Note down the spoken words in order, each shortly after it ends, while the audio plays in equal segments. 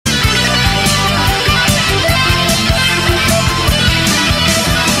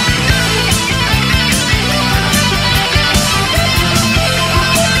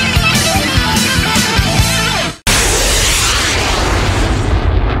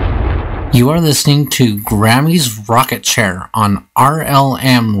You are listening to Grammy's Rocket Chair on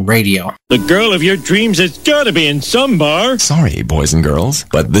RLM Radio. The girl of your dreams has got to be in some bar. Sorry, boys and girls,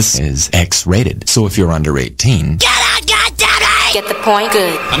 but this is X-rated. So if you're under 18... Get out, goddammit! Get the point?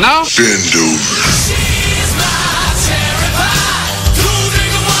 Good. And now? Bend over.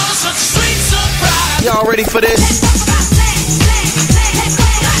 Y'all ready for this?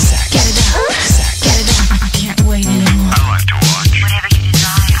 Get it up. Get it up. I can't wait anymore. I like to watch. Whatever you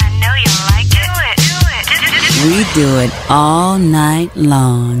desire. I know you like it. Do it. We do it all night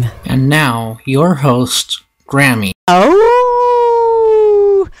long. And now, your host, Grammy.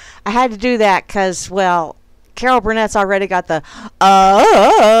 Oh, I had to do that because, well, Carol Burnett's already got the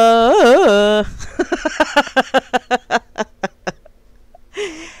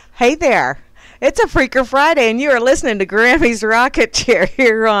Hey there. It's a Freaker Friday, and you are listening to Grammy's Rocket Chair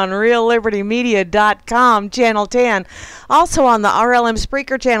here on RealLibertyMedia.com, Channel 10. Also on the RLM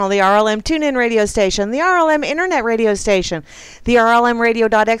Spreaker channel, the RLM TuneIn radio station, the RLM Internet radio station, the RLM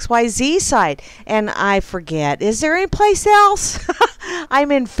Radio.xyz site. And I forget, is there any place else?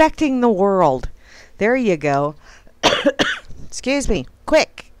 I'm infecting the world. There you go. Excuse me.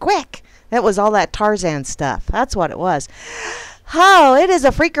 Quick, quick. That was all that Tarzan stuff. That's what it was. Oh, it is a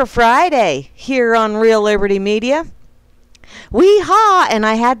Freaker Friday here on Real Liberty Media. Wee-haw! And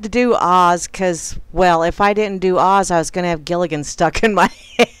I had to do Oz because, well, if I didn't do Oz, I was going to have Gilligan stuck in my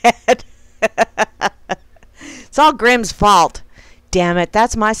head. It's all Grimm's fault. Damn it,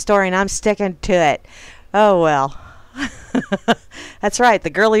 that's my story and I'm sticking to it. Oh, well. That's right, the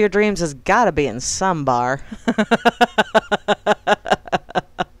girl of your dreams has got to be in some bar.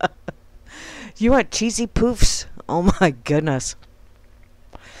 You want cheesy poofs? Oh my goodness.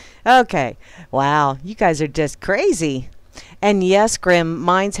 Okay. Wow. You guys are just crazy. And yes, Grim,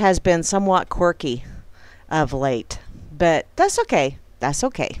 mine has been somewhat quirky of late. But that's okay. That's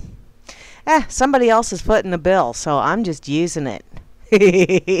okay. Somebody else is footing the bill, so I'm just using it.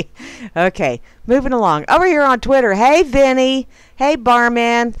 Okay, moving along. Over here on Twitter, hey Vinny, hey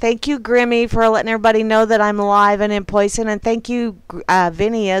Barman, thank you Grimmy for letting everybody know that I'm live and in Poison, and thank you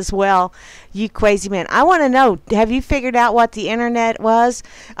Vinny as well, you crazy man. I want to know, have you figured out what the internet was?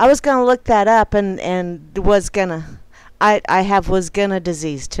 I was going to look that up and was gonna, I have was gonna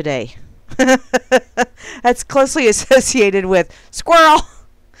disease today. That's closely associated with squirrel.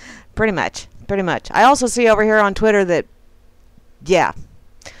 Pretty much. I also see over here on Twitter that yeah,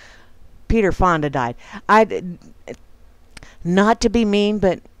 Peter Fonda died. Not to be mean,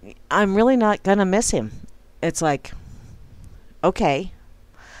 but I'm really not going to miss him. It's like, okay,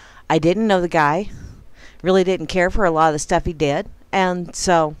 I didn't know the guy, really didn't care for a lot of the stuff he did, and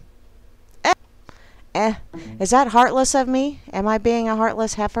so, is that heartless of me? Am I being a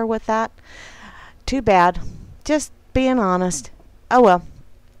heartless heifer with that? Too bad. Just being honest. Oh well.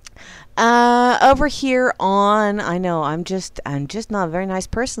 Over here on, I know, I'm just not a very nice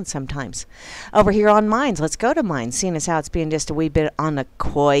person sometimes. Over here on Minds, let's go to Minds, seeing as how it's being just a wee bit on the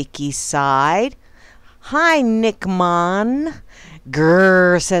quakey side. Hi, Nick Mon.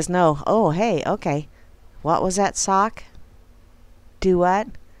 Grrr says no. Oh, hey, okay. What was that sock? Do what?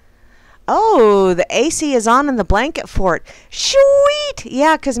 Oh, the AC is on in the blanket fort. Sweet!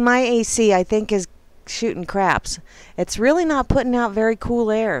 Yeah, 'cause my AC, I think, is shooting craps. It's really not putting out very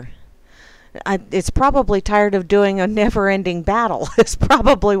cool air. It's probably tired of doing a never-ending battle. It's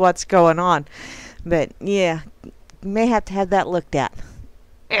probably what's going on. But, yeah, may have to have that looked at.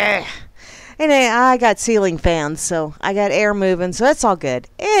 Anyway, I got ceiling fans, so I got air moving, so it's all good.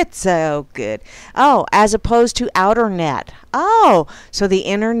 It's so good. Oh, as opposed to outer net. Oh, so the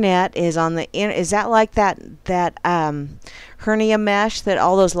internet is on the... Is that like that hernia mesh that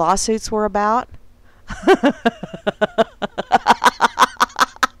all those lawsuits were about?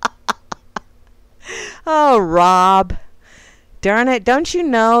 Oh, Rob. Darn it. Don't you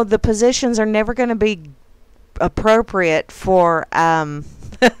know the positions are never going to be appropriate for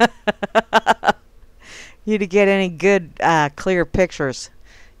you to get any good, clear pictures.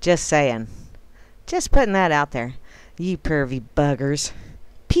 Just saying. Just putting that out there. You pervy buggers.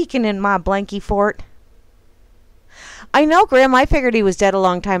 Peeking in my blankie fort. I know, Grim. I figured he was dead a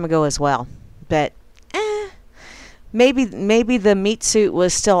long time ago as well. But, maybe the meat suit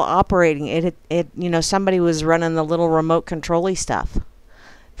was still operating. It somebody was running the little remote control-y stuff.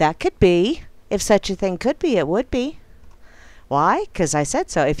 That could be. If such a thing could be, it would be. Why? 'Cause I said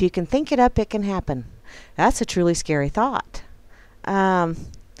so. If you can think it up, it can happen. That's a truly scary thought. Well,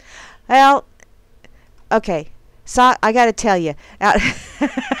 okay. So I got to tell you.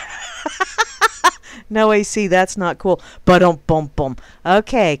 No AC, that's not cool. Ba-dum-bum-bum.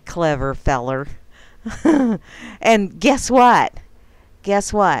 Okay, clever feller. And guess what?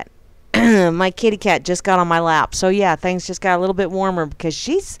 my kitty cat just got on my lap. So yeah, things just got a little bit warmer because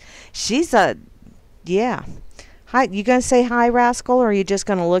she's a, yeah. Hi, you gonna say hi, Rascal, or are you just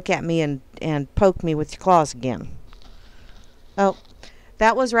gonna look at me and poke me with your claws again? Oh,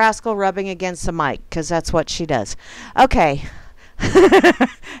 that was Rascal rubbing against the mic, because that's what she does. Okay.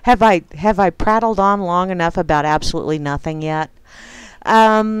 Have I prattled on long enough about absolutely nothing yet?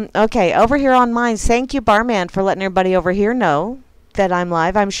 Okay, over here on mine, thank you, Barman, for letting everybody over here know that I'm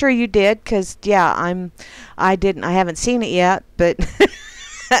live. I'm sure you did, because yeah, I haven't seen it yet, but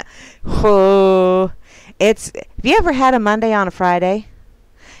oh, have you ever had a Monday on a Friday?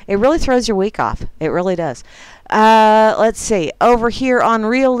 It really throws your week off. It really does. Let's see. Over here on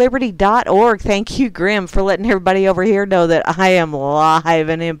RealLiberty.org, thank you, Grim, for letting everybody over here know that I am live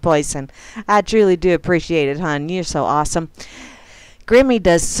and in person. I truly do appreciate it, hon. You're so awesome. Grimmy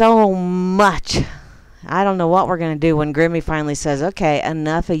does so much. I don't know what we're going to do when Grimmy finally says, okay,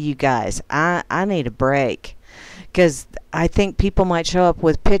 enough of you guys. I need a break. Because I think people might show up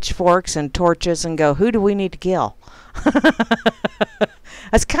with pitchforks and torches and go, who do we need to kill?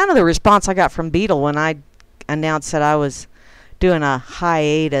 That's kind of the response I got from Beetle when I announced that I was doing a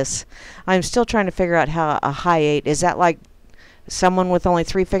hiatus. I'm still trying to figure out how a hiate, is that like someone with only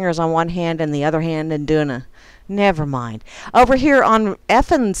 3 fingers on one hand and the other hand and doing a, never mind. Over here on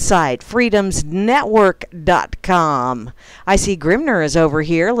Effen's site, freedomsnetwork.com. I see Grimner is over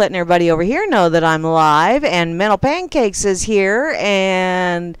here, letting everybody over here know that I'm live, and Mental Pancakes is here,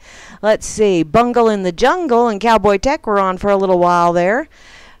 and let's see, Bungle in the Jungle and Cowboy Tech were on for a little while there.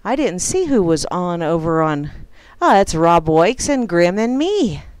 I didn't see who was on over on, oh, that's Rob Wakes and Grim and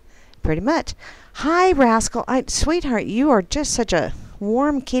me, pretty much. Hi, Rascal. Sweetheart, you are just such a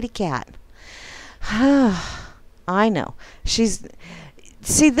warm kitty cat. I know.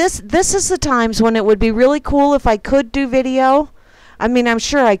 See, this is the times when it would be really cool if I could do video. I mean, I'm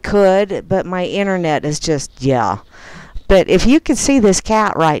sure I could, but my internet is just, yeah. But if you could see this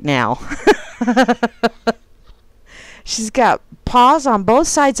cat right now. She's got paws on both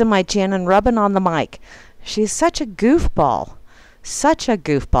sides of my chin and rubbing on the mic. She's such a goofball. Such a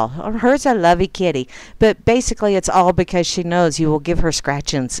goofball. Her's a lovey kitty. But basically it's all because she knows you will give her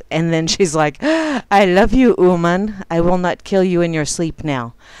scratchings. And then she's like, I love you, Uman. I will not kill you in your sleep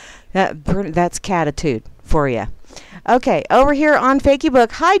now. That's catitude for you. Okay, over here on Fakey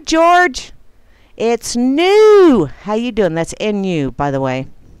Book. Hi, George. It's New. How you doing? That's NU, by the way.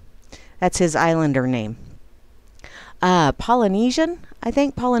 That's his islander name. Polynesian, I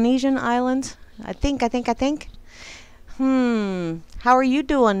think. Polynesian Islands. I think. How are you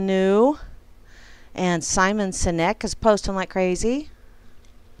doing, New? And Simon Sinek is posting like crazy.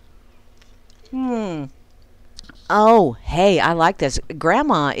 Oh, hey, I like this.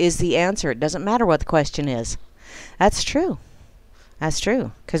 Grandma is the answer. It doesn't matter what the question is. That's true. That's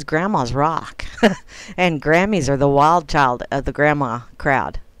true. Because grandmas rock. And Grammys are the wild child of the grandma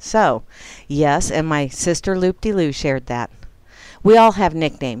crowd. So, yes, and my sister Loop-de-Loo shared that. We all have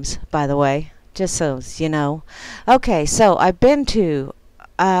nicknames, by the way. Just so you know. Okay, so I've been to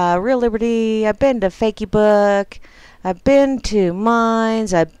Real Liberty, I've been to Fakey Book, I've been to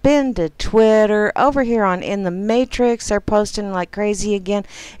Minds, I've been to Twitter. Over here on In the Matrix, they're posting like crazy again.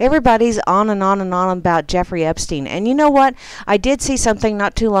 Everybody's on and on and on about Jeffrey Epstein. And you know what? I did see something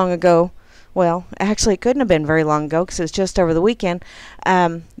not too long ago. Well, actually, it couldn't have been very long ago because it's just over the weekend.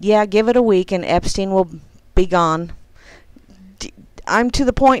 Yeah, give it a week and Epstein will be gone. I'm to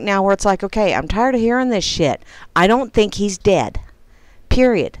the point now where it's like, okay, I'm tired of hearing this shit. I don't think he's dead.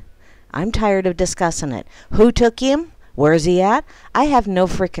 Period. I'm tired of discussing it. Who took him? Where's he at? I have no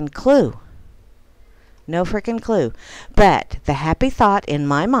freaking clue. No freaking clue. But the happy thought in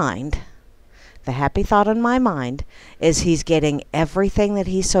my mind, is he's getting everything that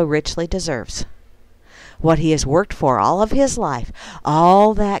he so richly deserves. What he has worked for all of his life.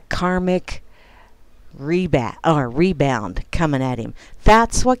 All that karmic rebound coming at him.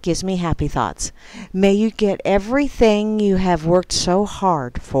 That's what gives me happy thoughts. May you get everything you have worked so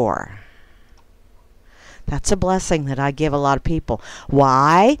hard for. That's a blessing that I give a lot of people.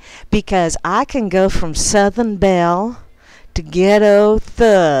 Why? Because I can go from Southern Belle to ghetto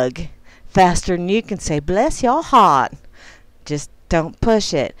thug faster than you can say, bless your heart. Just don't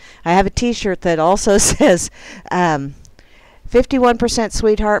push it. I have a t-shirt that also says 51%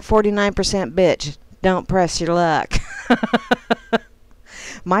 sweetheart, 49% bitch. Don't press your luck.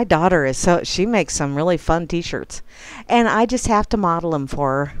 My daughter she makes some really fun t-shirts. And I just have to model them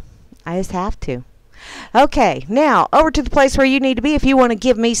for her. I just have to. Okay, now over to the place where you need to be if you want to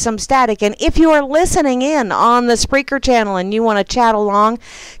give me some static. And if you are listening in on the Spreaker channel and you want to chat along,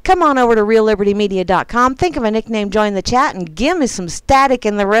 come on over to RealLibertyMedia.com. Think of a nickname, join the chat, and give me some static,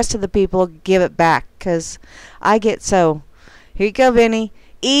 and the rest of the people give it back. Because I get so, here you go, Vinny,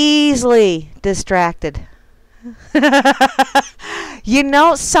 easily distracted. You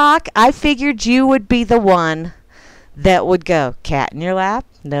know, Sock, I figured you would be the one that would go, cat in your lap?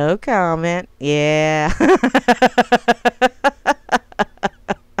 No comment. Yeah.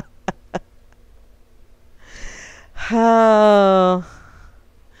 Oh.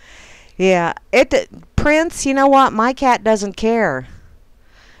 Yeah. Prince, you know what? My cat doesn't care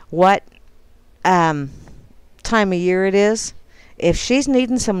what time of year it is. If she's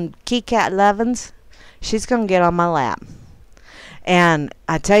needing some key cat lovin's, she's going to get on my lap. And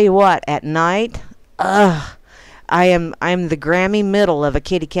I tell you what, at night, I'm the Grammy middle of a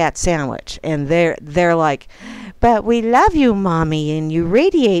kitty cat sandwich, and they're like, but we love you, Mommy, and you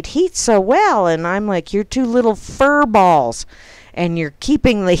radiate heat so well. And I'm like, you're two little fur balls, and you're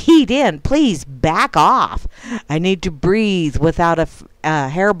keeping the heat in. Please back off. I need to breathe without a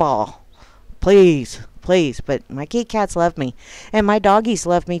hairball. Please. But my kitty cats love me, and my doggies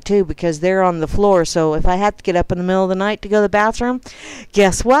love me too, because they're on the floor. So if I have to get up in the middle of the night to go to the bathroom,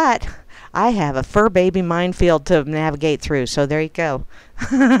 guess what? I have a fur baby minefield to navigate through. So there you go.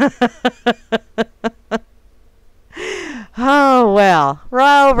 Oh, well,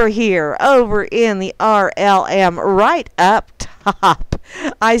 right over here, over in the RLM, right up top,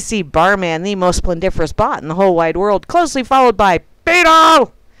 I see Barman, the most splendiferous bot in the whole wide world, closely followed by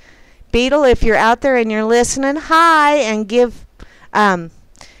Beetle. Beetle, if you're out there and you're listening, hi, and give,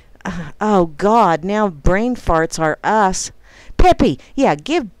 oh, God, now brain farts are us. Pippi, yeah,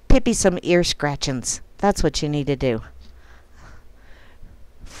 give Pippi some ear scratchings. That's what you need to do.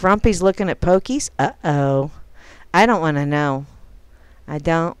 Frumpy's looking at Pokies. Uh-oh. I don't want to know. I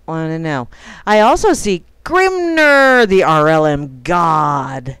don't want to know. I also see Grimner, the RLM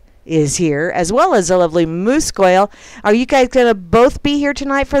God, is here, as well as a lovely Moose Squale. Are you guys going to both be here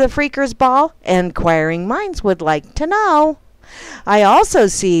tonight for the Freakers Ball? Inquiring minds would like to know. I also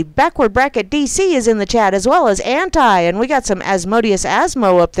see Backward Bracket DC is in the chat, as well as Anti, and we got some Asmodeus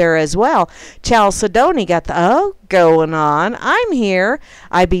Asmo up there as well. Chalcedony got the going on. I'm here.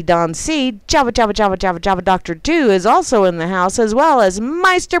 IB Don C, Java Doctor 2 is also in the house, as well as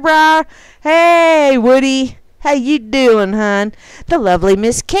Meisterbrow. Hey, Woody. How you doing, hon? The lovely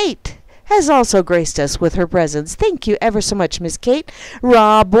Miss Kate has also graced us with her presence. Thank you ever so much, Miss Kate.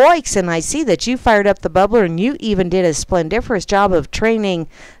 Rob Boykes, and I see that you fired up the bubbler, and you even did a splendiferous job of training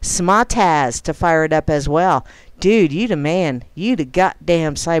Smotaz to fire it up as well. Dude, you the man. You the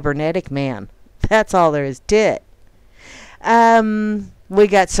goddamn cybernetic man. That's all there is to it. We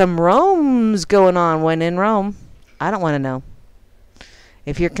got some Romes going on when in Rome. I don't want to know.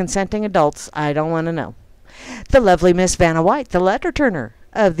 If you're consenting adults, I don't want to know. The lovely Miss Vanna White, the letter turner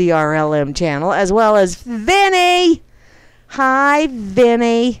of the RLM channel, as well as Vinny. Hi,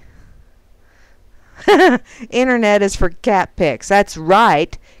 Vinny. Internet is for cat pics. That's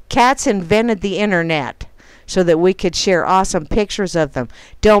right. Cats invented the internet so that we could share awesome pictures of them.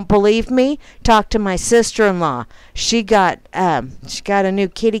 Don't believe me? Talk to my sister-in-law. She got a new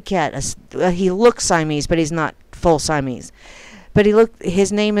kitty cat. He looks Siamese, but he's not full Siamese. But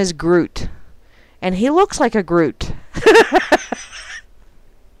his name is Groot. And he looks like a Groot.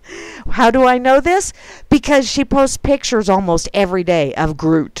 How do I know this? Because she posts pictures almost every day of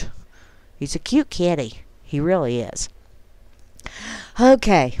Groot. He's a cute kitty. He really is.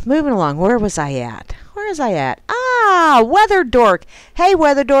 Okay, moving along. Where was I at? Weather Dork. Hey,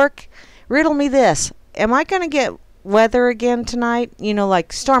 Weather Dork. Riddle me this. Am I going to get weather again tonight? You know,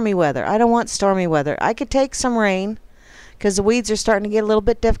 like stormy weather. I don't want stormy weather. I could take some rain, because the weeds are starting to get a little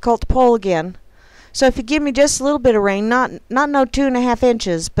bit difficult to pull again. So if you give me just a little bit of rain, not no 2.5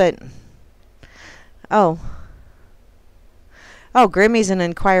 inches, but Grimmy's an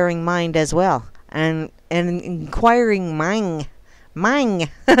inquiring mind as well, and an inquiring mind.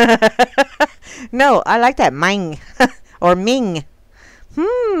 No, I like that Ming or Ming.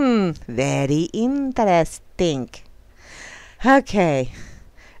 Very interesting. Okay,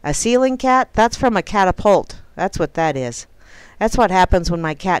 a ceiling cat. That's from a catapult. That's what that is. That's what happens when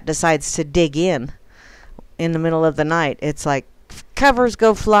my cat decides to dig in the middle of the night. It's like covers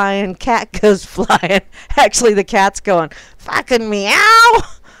go flying, cat goes flying. Actually, the cat's going, fucking meow.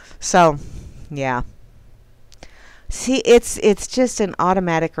 So, yeah. See, it's just an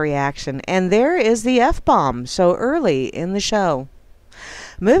automatic reaction. And there is the F-bomb so early in the show.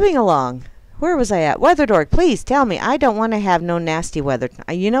 Moving along. Where was I at? Weather dork, please tell me. I don't want to have no nasty weather.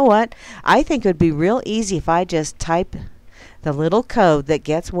 You know what? I think it would be real easy if I just type the little code that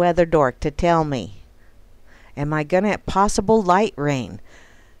gets weather dork to tell me. Am I going to have possible light rain?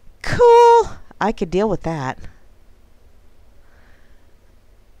 Cool. I could deal with that.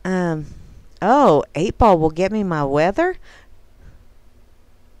 Oh, 8-Ball will get me my weather?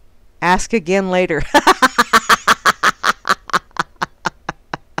 Ask again later.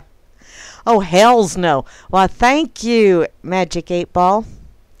 Oh, hells no. Well, thank you, Magic 8-Ball.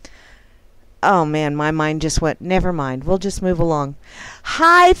 Oh, man, my mind just went, never mind. We'll just move along.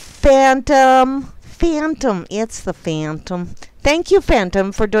 Hi, Phantom. Phantom, it's the Phantom. Thank you,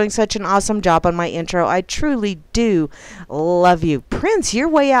 Phantom, for doing such an awesome job on my intro. I truly do love you. Prince, you're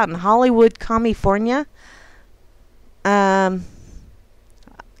way out in Hollywood, California. God,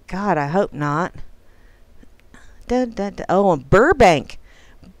 I hope not. Oh, Burbank.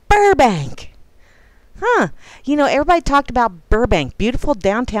 Burbank. Huh. You know, everybody talked about Burbank. Beautiful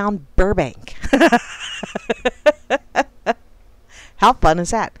downtown Burbank. How fun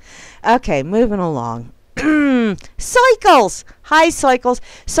is that? Okay, moving along. Cycles! Hi, Cycles.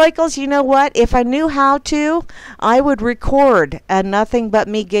 Cycles, you know what? If I knew how to, I would record nothing but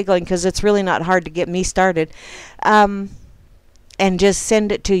me giggling, because it's really not hard to get me started. And just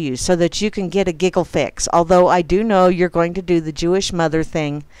send it to you so that you can get a giggle fix. Although I do know you're going to do the Jewish mother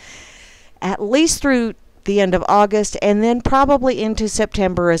thing at least through the end of August, and then probably into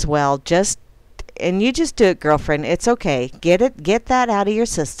September as well. And you just do it, girlfriend. It's okay. Get that out of your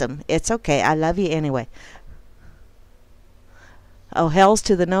system. It's okay. I love you anyway. Oh, hells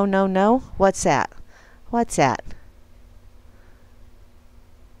to the no, no, no. What's that? What's that?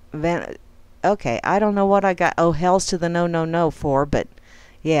 Okay, I don't know what I got. Oh, hells to the no, no, no for, but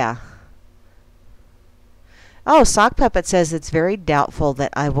yeah. Oh, Sock Puppet says it's very doubtful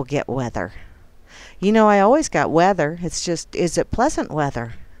that I will get weather. You know, I always got weather. It's just, is it pleasant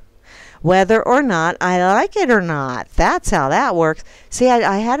weather? Whether or not I like it or not. That's how that works. See,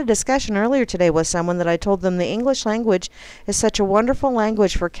 I had a discussion earlier today with someone that I told them the English language is such a wonderful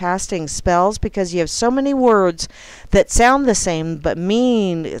language for casting spells, because you have so many words that sound the same but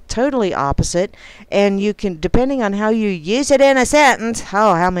mean totally opposite. And you can, depending on how you use it in a sentence,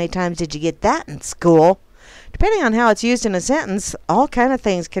 oh, how many times did you get that in school? Depending on how it's used in a sentence, all kind of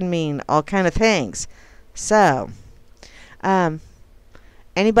things can mean all kind of things. So,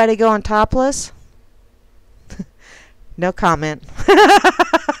 anybody going topless? No comment.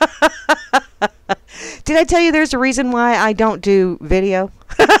 Did I tell you there's a reason why I don't do video?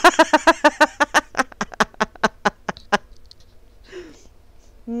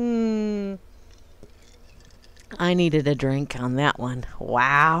 I needed a drink on that one.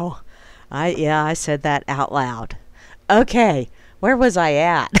 Wow. I said that out loud. Okay, where was I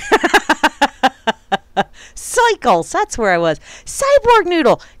at? Cycles, that's where I was. Cyborg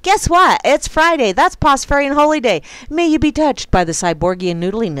Noodle, guess what? It's Friday. That's Posfarian Holy Day. May you be touched by the cyborgian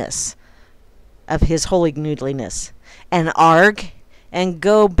noodliness of his holy noodliness. And arg, and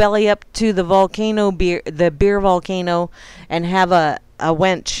go belly up to the volcano beer, the beer volcano, and have a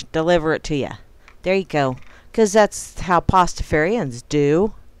wench deliver it to you. There you go. Because that's how Pastafarians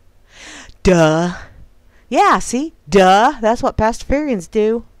do. Duh. Yeah, see? Duh. That's what Pastafarians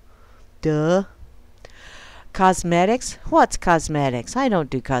do. Duh. Cosmetics? What's cosmetics? I don't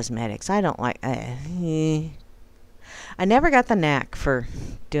do cosmetics. I don't like... I never got the knack for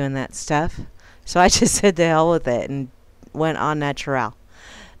doing that stuff. So I just said to hell with it and went on natural.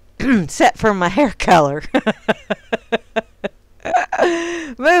 Except for my hair color.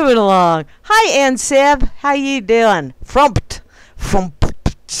 Moving along. Hi, Ann Sib. How you doing? Frumpt.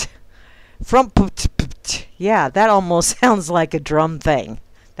 Yeah, that almost sounds like a drum thing,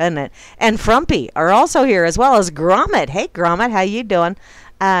 doesn't it? And Frumpy are also here, as well as Gromit. Hey, Gromit, how you doing?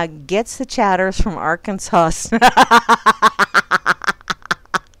 Gets the chatters from Arkansas.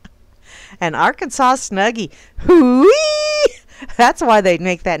 And Arkansas Snuggie. Hoo-wee! That's why they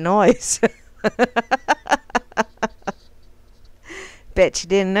make that noise. Bet you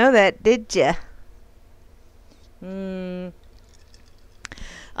didn't know that, did you?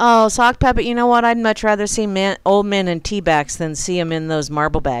 Oh, Sock Puppet, you know what? I'd much rather see old men in tea bags than see them in those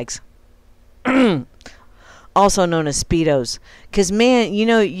marble bags. Also known as Speedos. Because, man, you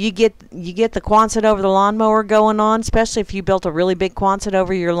know, you get the Quonset over the lawnmower going on, especially if you built a really big Quonset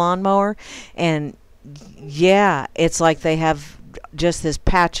over your lawnmower. And, yeah, it's like they have just this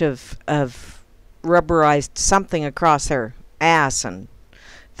patch of rubberized something across their ass, and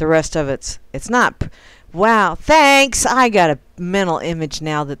the rest of it's not... Wow, thanks. I got a mental image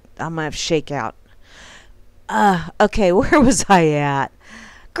now that I'm going to have to shake out. Okay, where was I at?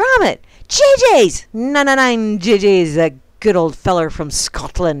 Gromit, JJ's 99 JJ's a good old feller from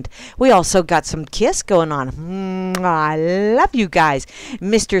Scotland. We also got some kiss going on. I love you guys.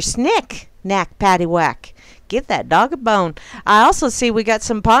 Mr. Snick, knack patty whack. Give that dog a bone. I also see we got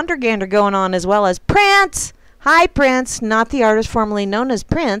some Pondergander going on as well as Prince. Hi, Prince. Not the artist formerly known as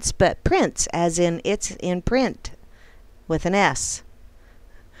Prince, but Prince, as in it's in print with an S.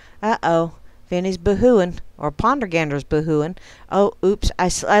 Uh-oh. Vinny's boohooing, or Pondergander's boohooing. Oh, oops.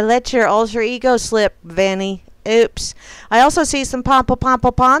 I let your alter ego slip, Vinny. Oops. I also see some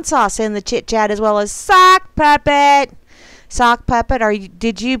Pompa sauce in the chit-chat as well as Sock Puppet. Sock Puppet,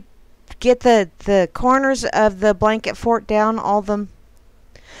 did you get the corners of the blanket fort down, all them?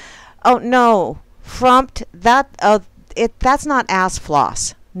 Oh, no. Frumped, that's not ass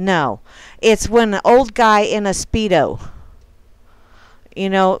floss. No. It's when an old guy in a Speedo. You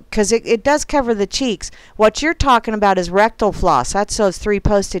know, because it does cover the cheeks. What you're talking about is rectal floss. That's those 3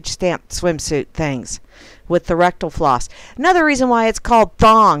 postage stamp swimsuit things with the rectal floss. Another reason why it's called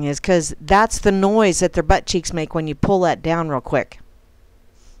thong is because that's the noise that their butt cheeks make when you pull that down real quick.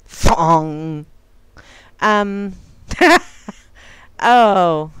 Thong. Oh,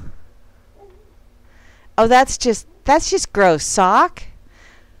 that's just gross. Sock?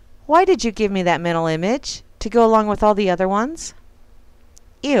 Why did you give me that mental image to go along with all the other ones?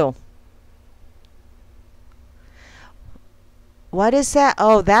 Ew. What is that?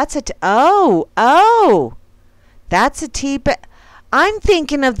 Oh, that's a that's a but I'm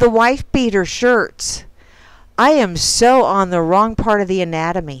thinking of the wife beater shirts. I am so on the wrong part of the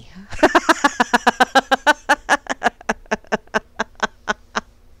anatomy.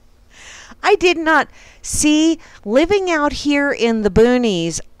 I did not see, living out here in the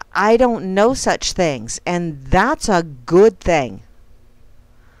boonies, I don't know such things, and that's a good thing.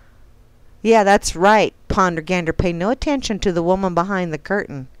 Yeah, that's right, Pondergander. Pay no attention to the woman behind the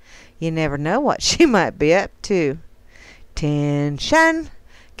curtain. You never know what she might be up to. Tension.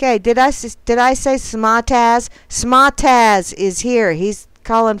 Okay, did I say Smartaz? Smartaz is here. He's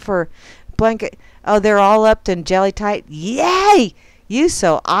calling for blanket. Oh, they're all up and jelly tight. Yay! You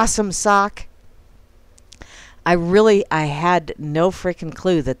so awesome, Sock. I had no freaking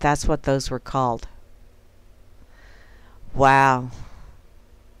clue that that's what those were called. Wow.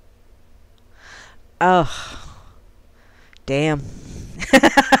 Oh, damn.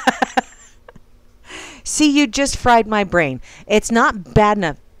 See, you just fried my brain. It's not bad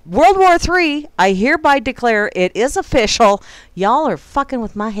enough. World War III, I hereby declare it is official. Y'all are fucking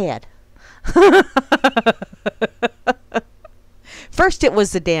with my head. First it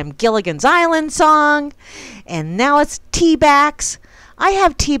was the damn Gilligan's Island song, and now it's T-backs. I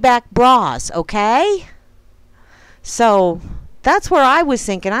have T-back bras, okay? So that's where I was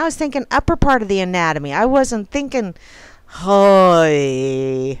thinking. I was thinking upper part of the anatomy. I wasn't thinking,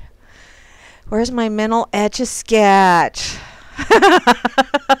 hoy. Where's my mental etch-a-sketch?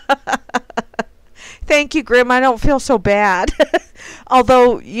 Thank you, Grim. I don't feel so bad.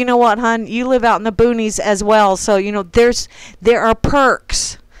 Although, you know what, hon? You live out in the boonies as well. So, you know, there are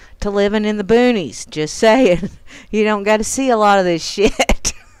perks to living in the boonies. Just saying. You don't got to see a lot of this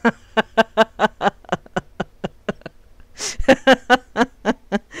shit.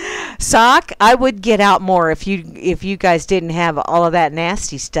 Sock, I would get out more if you guys didn't have all of that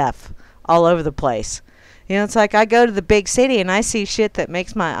nasty stuff all over the place. You know, it's like I go to the big city and I see shit that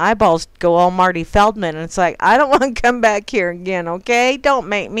makes my eyeballs go all Marty Feldman, and it's like, I don't want to come back here again, okay? Don't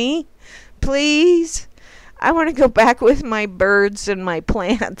make me. Please. I want to go back with my birds and my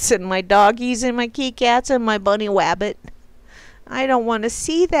plants and my doggies and my kitty cats and my bunny wabbit. I don't want to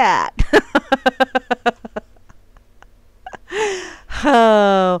see that.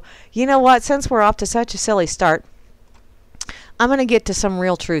 Oh, you know what? Since we're off to such a silly start, I'm going to get to some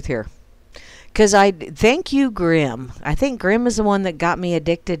real truth here. Because thank you, Grim. I think Grim is the one that got me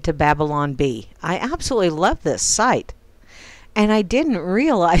addicted to Babylon Bee. I absolutely love this site. And I didn't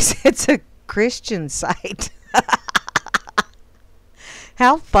realize it's a Christian site.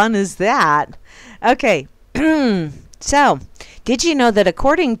 How fun is that? Okay. So, did you know that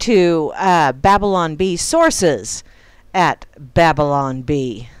according to Babylon Bee sources at Babylon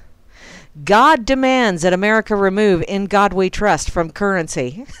Bee, God demands that America remove "In God We Trust" from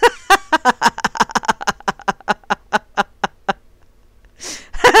currency.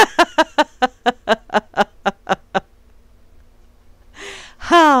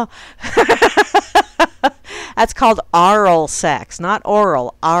 Oh. That's called oral sex, not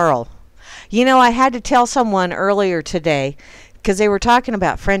oral. Oral. You know, I had to tell someone earlier today because they were talking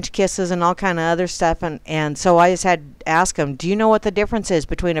about French kisses and all kind of other stuff, and so I just had to ask them, do you know what the difference is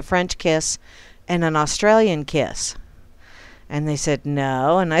between a French kiss and an Australian kiss? And they said,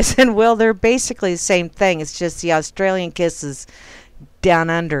 no. And I said, well, they're basically the same thing. It's just the Australian kiss is down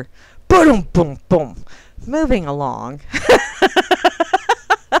under. Boom, boom, boom. Moving along.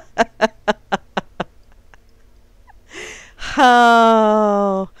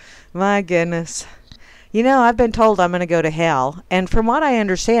 Oh, my goodness. You know, I've been told I'm going to go to hell. And from what I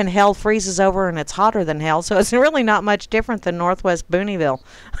understand, hell freezes over and it's hotter than hell. So it's really not much different than Northwest Booneyville.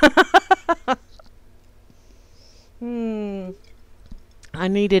 I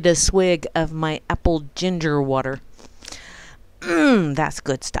needed a swig of my apple ginger water. That's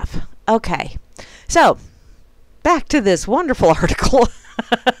good stuff. Okay. So, back to this wonderful article.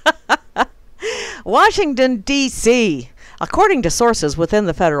 Washington, D.C. According to sources within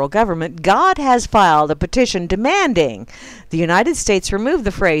the federal government, God has filed a petition demanding the United States remove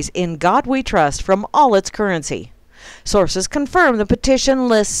the phrase, "In God We Trust," from all its currency. Sources confirm the petition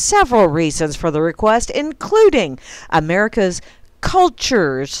lists several reasons for the request, including America's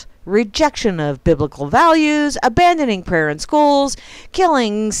culture's rejection of biblical values, abandoning prayer in schools,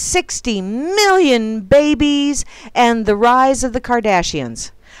 killing 60 million babies, and the rise of the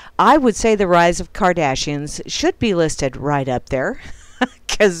Kardashians. I would say the rise of Kardashians should be listed right up there.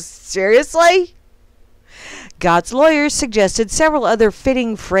 Because, seriously? God's lawyers suggested several other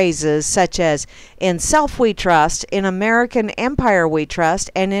fitting phrases, such as, "In self we trust," "In American empire we trust,"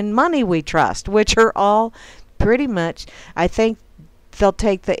 and "In money we trust," which are all pretty much, I think they'll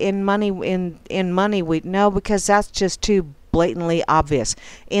take the in money we, no, because that's just too blatantly obvious.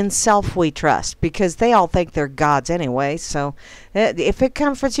 "In self we trust," because they all think they're gods anyway. So if it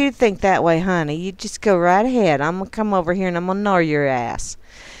comforts you to think that way, honey, you just go right ahead. I'm going to come over here and I'm going to gnaw your ass.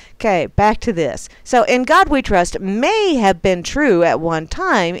 Okay, back to this. So, "In God We Trust" may have been true at one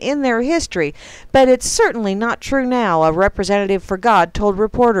time in their history, but it's certainly not true now, a representative for God told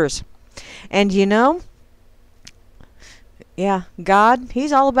reporters. And you know, yeah, God,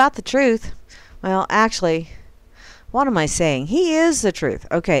 he's all about the truth. Well, actually, what am I saying? He is the truth.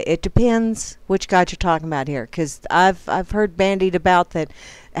 Okay, it depends which God you're talking about here, because I've heard bandied about that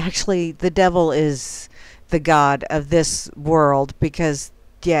actually the devil is the God of this world because,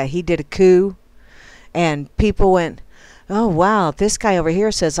 yeah, he did a coup, and people went, "Oh, wow, this guy over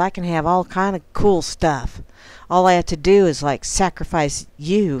here says I can have all kind of cool stuff. All I have to do is, like, sacrifice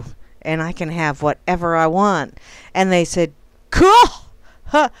you, and I can have whatever I want." And they said, "Cool!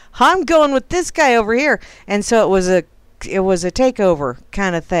 Huh, I'm going with this guy over here." And so it was a takeover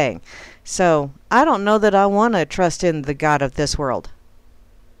kind of thing. So I don't know that I want to trust in the God of this world.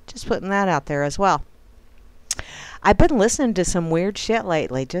 Just putting that out there as well. I've been listening to some weird shit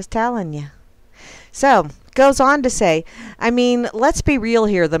lately, just telling you. So, goes on to say, I mean, let's be real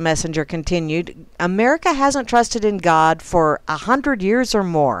here, the messenger continued. America hasn't trusted in God for 100 years or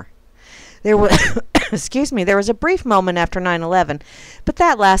more. There was, excuse me, there was a brief moment after 9/11, but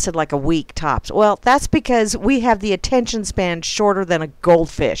that lasted like a week tops. Well, that's because we have the attention span shorter than a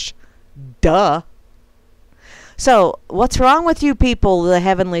goldfish. Duh. So, what's wrong with you people, the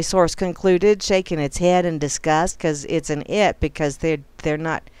heavenly source concluded, shaking its head in disgust, because it's an it, because they're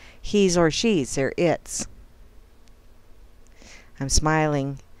not he's or she's, they're its. I'm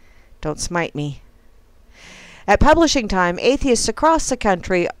smiling. Don't smite me. At publishing time, atheists across the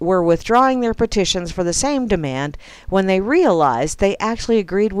country were withdrawing their petitions for the same demand when they realized they actually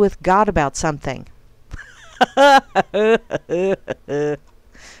agreed with God about something. That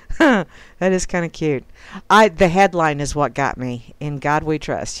is kind of cute. The headline is what got me. "In God We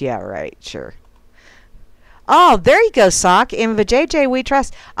Trust." Yeah, right, sure. Oh, there you go, Sock. "In the JJ We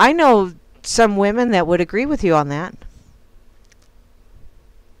Trust." I know some women that would agree with you on that.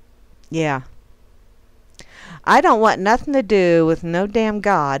 Yeah. I don't want nothing to do with no damn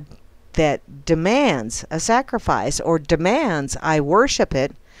God that demands a sacrifice or demands I worship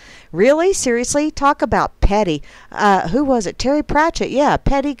it. Really? Seriously? Talk about petty. Who was it? Terry Pratchett. Yeah,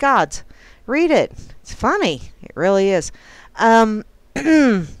 petty gods. Read it. It's funny. It really is. Part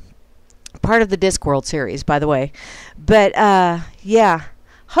of the Discworld series, by the way. But, yeah.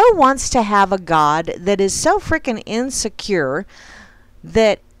 Who wants to have a God that is so freaking insecure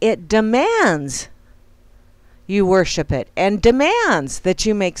that it demands you worship it and demands that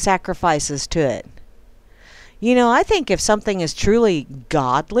you make sacrifices to it? You know, I think if something is truly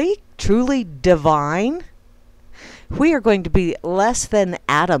godly, truly divine, we are going to be less than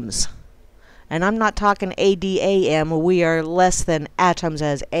atoms. And I'm not talking ADAM. We are less than atoms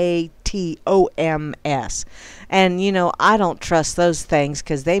as ATOMS. And, you know, I don't trust those things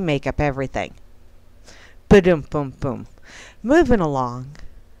because they make up everything. Ba-dum, boom, boom. Moving along.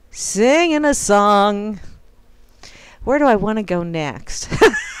 Singing a song. Where do I want to go next?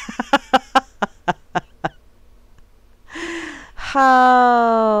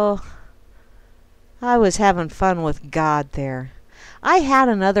 Oh, I was having fun with God there. I had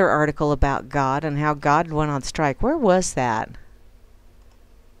another article about God and how God went on strike. Where was that?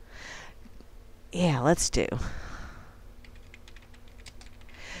 Yeah, let's do.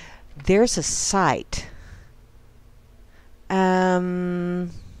 There's a site.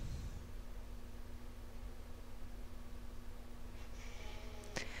 Dun,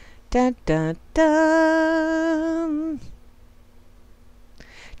 dun, dun.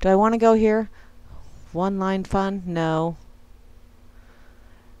 Do I want to go here? One line fun? No.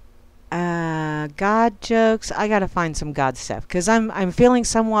 God jokes. I gotta find some God stuff because I'm feeling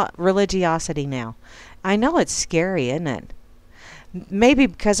somewhat religiosity now. I know it's scary, isn't it? Maybe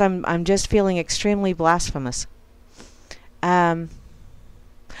because I'm just feeling extremely blasphemous. Oh,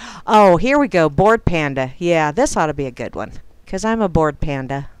 here we go. Bored panda. Yeah, this ought to be a good one because I'm a bored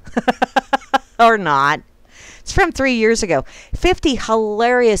panda. Or not. It's from 3 years ago. 50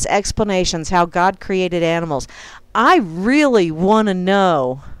 hilarious explanations how God created animals. I really want to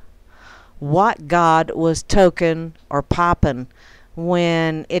know what God was token or poppin'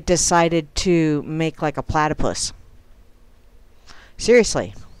 when it decided to make like a platypus.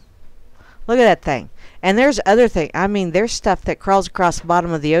 Seriously. Look at that thing. And there's other thing. I mean, there's stuff that crawls across the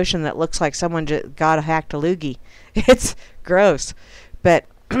bottom of the ocean that looks like someone got a hacked a loogie. It's gross. But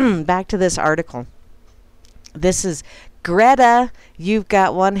back to this article. This is Greta. You've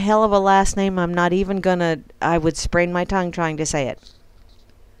got one hell of a last name. I'm not even gonna. I would sprain my tongue trying to say it.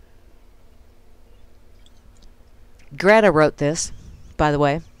 Greta wrote this, by the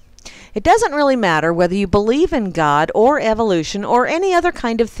way. It doesn't really matter whether you believe in God or evolution or any other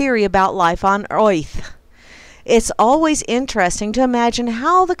kind of theory about life on Earth. It's always interesting to imagine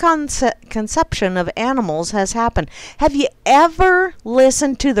how the conception of animals has happened. Have you ever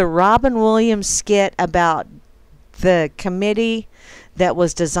listened to the Robin Williams skit about the committee that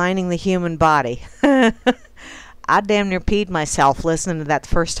was designing the human body? I damn near peed myself listening to that the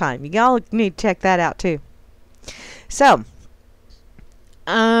first time. Y'all need to check that out too. So,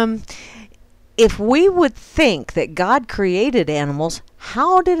 if we would think that God created animals,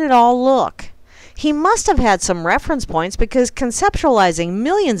 how did it all look? He must have had some reference points because conceptualizing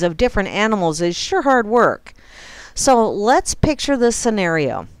millions of different animals is sure hard work. So let's picture this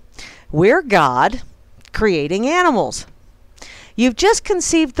scenario. We're God creating animals. You've just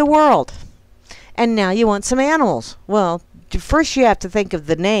conceived the world, and now you want some animals. Well, first you have to think of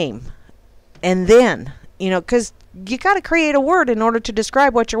the name, and then, because you got to create a word in order to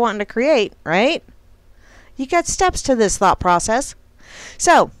describe what you're wanting to create, right? You got steps to this thought process.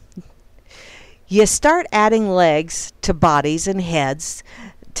 So, you start adding legs to bodies and heads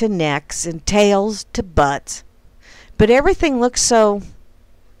to necks and tails to butts. But everything looks so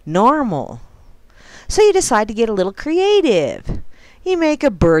normal. So you decide to get a little creative. You make a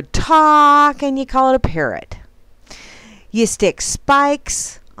bird talk and you call it a parrot. You stick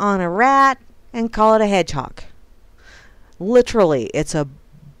spikes on a rat and call it a hedgehog. Literally, it's a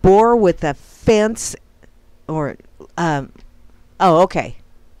boar with a fence or, okay.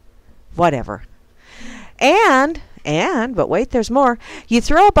 Whatever. But wait, there's more. You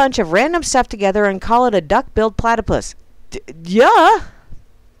throw a bunch of random stuff together and call it a duck-billed platypus. Yeah.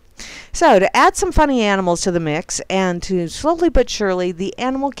 So, to add some funny animals to the mix, and to slowly but surely, the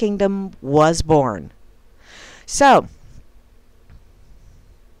animal kingdom was born. So,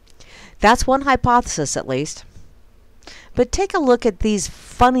 that's one hypothesis, at least. But take a look at these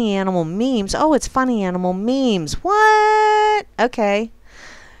funny animal memes. Oh, it's funny animal memes. What? Okay.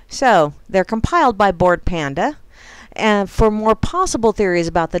 So, they're compiled by Bored Panda. And for more possible theories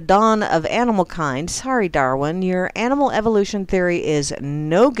about the dawn of animal kind, sorry, Darwin, your animal evolution theory is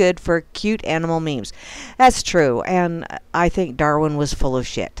no good for cute animal memes. That's true, and I think Darwin was full of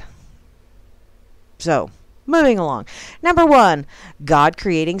shit. So, moving along. Number 1, God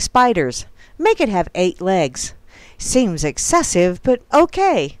creating spiders. Make it have 8 legs. Seems excessive, but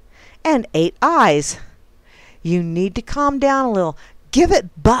okay. And 8 eyes. You need to calm down a little. Give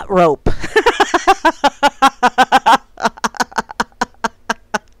it butt rope.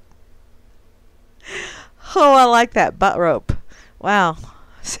 Oh, I like that, butt rope. Wow,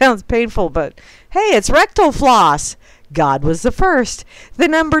 sounds painful, but hey, it's rectal floss. God was the first. The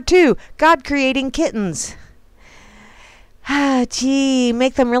number 2, God creating kittens. Ah, gee,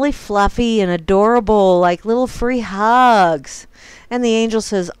 make them really fluffy and adorable, like little free hugs. And the angel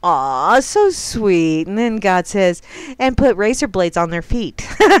says, aw, so sweet. And then God says, and put razor blades on their feet.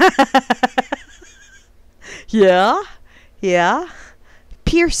 Yeah.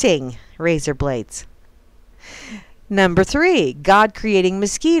 Piercing razor blades. Number 3, God creating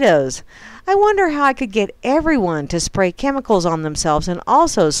mosquitoes. I wonder how I could get everyone to spray chemicals on themselves and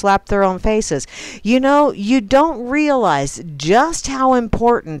also slap their own faces. You know, you don't realize just how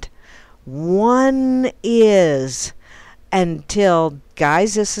important one is until,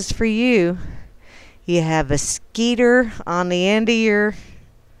 guys, this is for you. You have a skeeter on the end of your...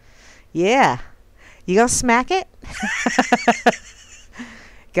 Yeah. You gonna smack it?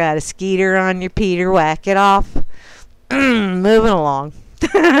 Got a skeeter on your Peter. Whack it off. Moving along.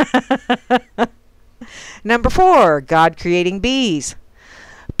 Number 4, God creating bees.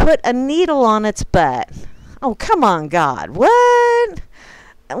 Put a needle on its butt. Oh, come on, God. What?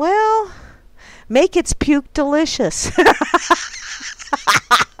 Well, make its puke delicious.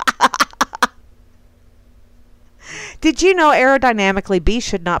 Did you know aerodynamically bees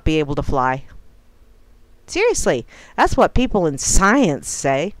should not be able to fly? Seriously, that's what people in science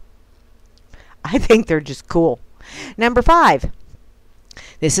say. I think they're just cool. Number 5.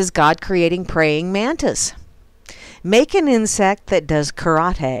 This is God creating praying mantis. Make an insect that does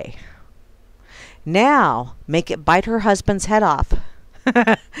karate. Now, make it bite her husband's head off.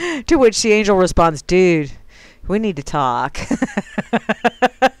 To which the angel responds, dude, we need to talk.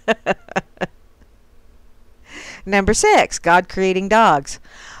 Number 6, God creating dogs.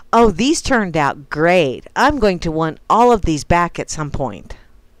 Oh, these turned out great. I'm going to want all of these back at some point.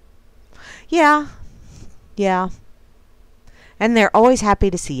 Yeah. And they're always happy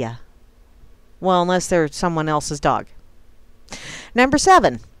to see ya. Well, unless they're someone else's dog. Number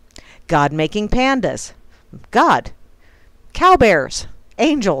 7, God making pandas. God. Cow bears.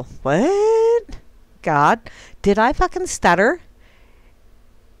 Angel. What? God. Did I fucking stutter?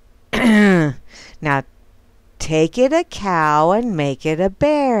 Now, take it a cow and make it a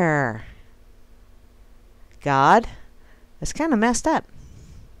bear. God. That's kind of messed up.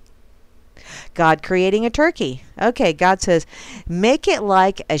 God creating a turkey. Okay, God says, make it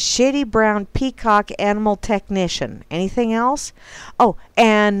like a shitty brown peacock animal technician. Anything else? Oh,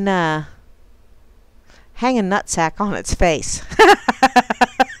 and hang a nutsack on its face.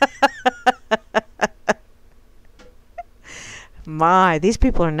 My, these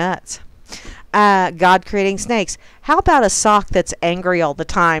people are nuts. God creating snakes. How about a sock that's angry all the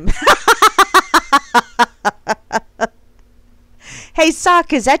time? Hey,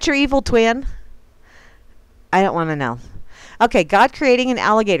 sock, is that your evil twin? I don't want to know. Okay, God creating an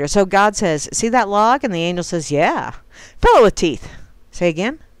alligator. So God says, see that log? And the angel says, yeah. Fill it with teeth. Say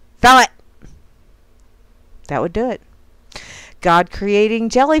again. Fill it. That would do it. God creating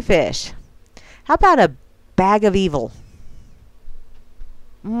jellyfish. How about a bag of evil?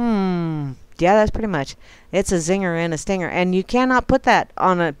 Yeah, that's pretty much. It's a zinger and a stinger. And you cannot put that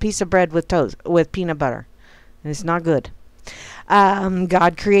on a piece of bread with toast, with peanut butter. It's not good.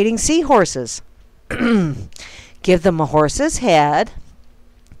 God creating seahorses. Give them a horse's head,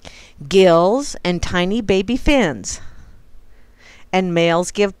 gills, and tiny baby fins. And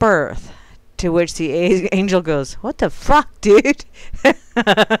males give birth. To which the angel goes, what the fuck, dude?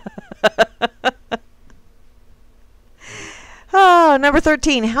 Oh, number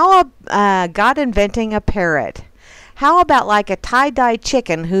 13. How God inventing a parrot? How about like a tie-dye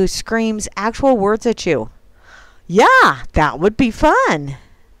chicken who screams actual words at you? Yeah, that would be fun.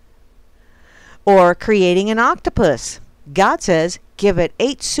 Or creating an octopus. God says, give it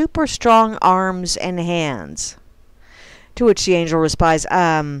 8 super strong arms and hands. To which the angel replies,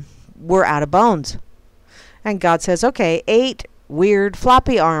 we're out of bones. And God says, okay, 8 weird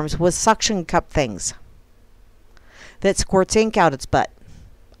floppy arms with suction cup things that squirts ink out its butt.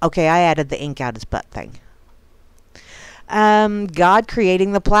 Okay, I added the ink out its butt thing. God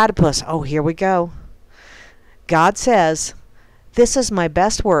creating the platypus. Oh, here we go. God says, this is my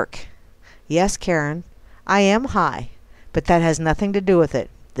best work. Yes, Karen, I am high, but that has nothing to do with it.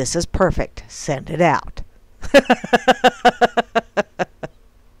 This is perfect. Send it out.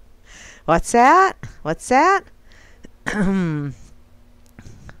 What's that? What's that?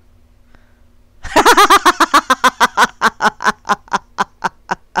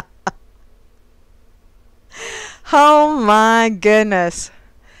 Oh my goodness.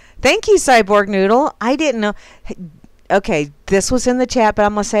 Thank you, Cyborg Noodle. I didn't know. Okay, this was in the chat, but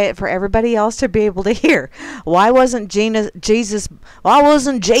I'm going to say it for everybody else to be able to hear. Why wasn't Jesus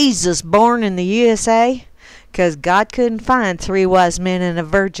born in the USA? Because God couldn't find 3 wise men and a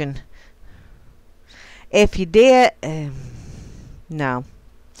virgin. If you did, no.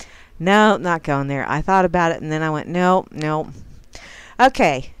 No, not going there. I thought about it, and then I went, no.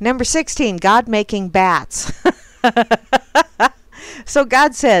 Okay, number 16, God making bats. So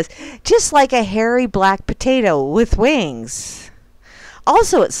God says, just like a hairy black potato with wings.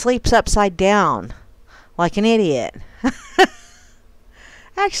 Also, it sleeps upside down, like an idiot.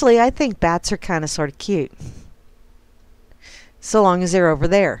 Actually, I think bats are kind of sort of cute. So long as they're over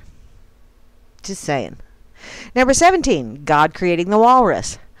there. Just saying. Number 17, God creating the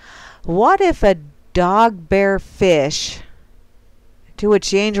walrus. What if a dog, bear, fish, to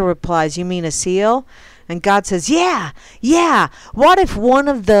which the angel replies, you mean a seal? And God says, yeah. What if one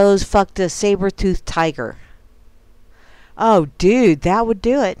of those fucked a saber-toothed tiger? Oh, dude, that would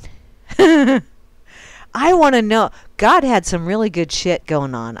do it. I want to know. God had some really good shit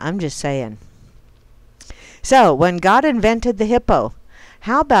going on. I'm just saying. So, when God invented the hippo,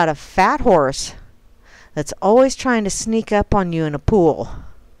 how about a fat horse that's always trying to sneak up on you in a pool?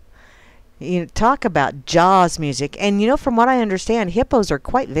 You know, talk about Jaws music. And you know, from what I understand, hippos are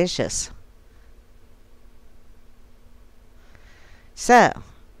quite vicious. So,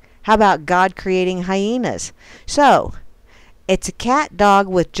 how about God creating hyenas? So, it's a cat dog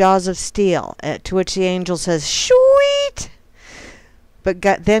with jaws of steel. To which the angel says, sweet! But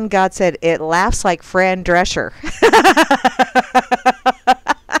then God said, it laughs like Fran Drescher.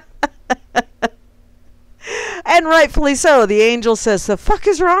 And rightfully so. The angel says, the fuck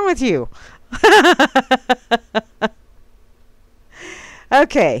is wrong with you?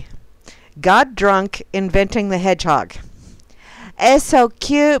 Okay. God drunk inventing the hedgehog. It's so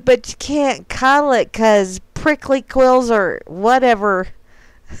cute, but you can't cuddle it because prickly quills or whatever.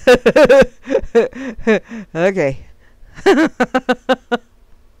 Okay.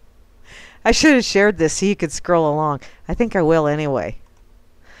 I should have shared this so you could scroll along. I think I will anyway.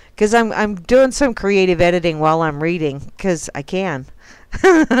 Because I'm doing some creative editing while I'm reading. Because I can.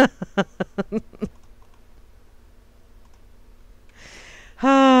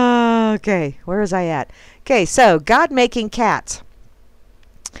 Okay. Where was I at? Okay, so God making cats.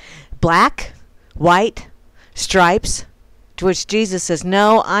 Black, white, stripes. To which Jesus says,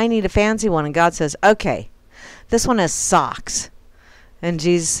 no, I need a fancy one. And God says, okay. This one has socks. And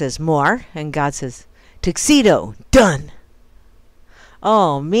Jesus says, more. And God says, tuxedo, done.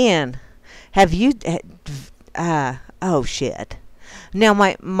 Oh, man. Have you... oh, shit. Now,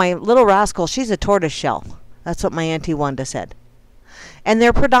 my little rascal, she's a tortoiseshell. That's what my Auntie Wanda said. And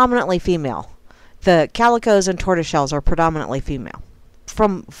they're predominantly female. The calicos and tortoiseshells are predominantly female.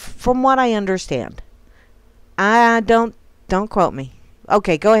 From what I understand. Don't quote me.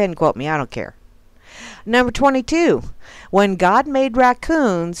 Okay, go ahead and quote me. I don't care. Number 22. When God made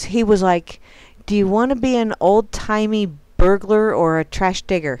raccoons, he was like, do you want to be an old-timey burglar or a trash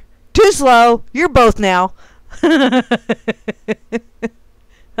digger? Too slow. You're both now.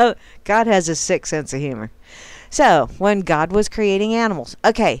 Oh, God has a sick sense of humor. So, when God was creating animals.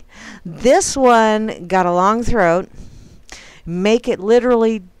 Okay, this one got a long throat. Make it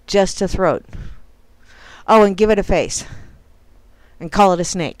literally just a throat. Oh, and give it a face. And call it a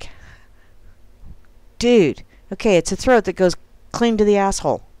snake. Dude. Okay, it's a throat that goes clean to the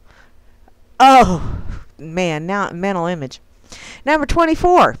asshole. Oh, man, now mental image. Number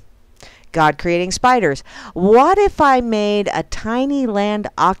 24. God creating spiders. What if I made a tiny land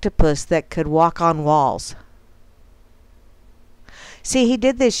octopus that could walk on walls? See, he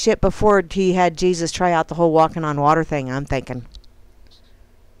did this shit before he had Jesus try out the whole walking on water thing, I'm thinking.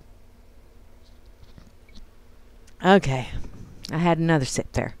 Okay. I had another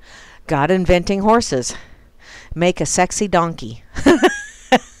sip there. God inventing horses. Make a sexy donkey.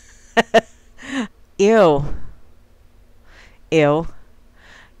 Ew. Ew.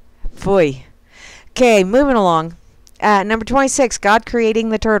 Phooey. Okay, moving along. Number 26, God creating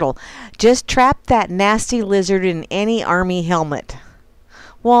the turtle. Just trap that nasty lizard in any army helmet.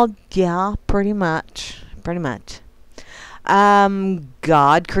 Well, yeah, pretty much. Pretty much.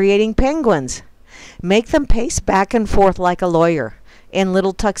 God creating penguins. Make them pace back and forth like a lawyer in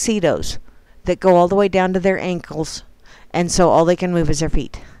little tuxedos that go all the way down to their ankles, and so all they can move is their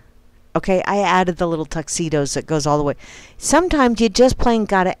feet. Okay, I added the little tuxedos that goes all the way. Sometimes you just plain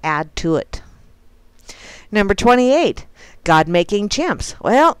gotta add to it. Number 28, God making chimps.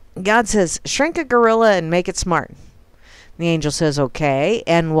 Well, God says, shrink a gorilla and make it smart. The angel says, okay,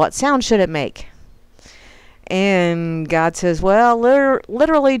 and what sound should it make? And God says, well,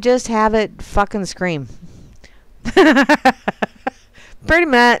 literally just have it fucking scream. Pretty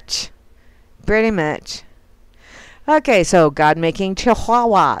much. Pretty much. Okay, so God making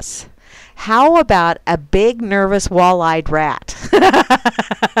chihuahuas. How about a big, nervous, wall-eyed rat?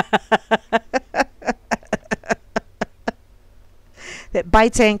 That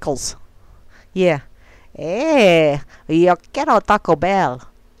bites ankles. Yeah. Yo quiero Taco Bell.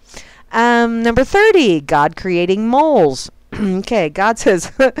 Number 30, God creating moles. Okay, God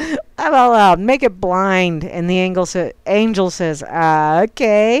says, I'm all out, make it blind. And the angel says,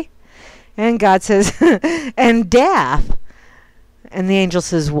 okay. And God says, and deaf. And the angel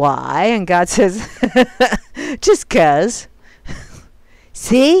says, why? And God says, just 'cause.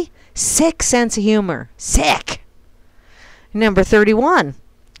 See? Sick sense of humor. Sick. Number 31,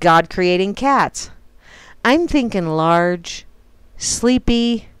 God creating cats. I'm thinking large,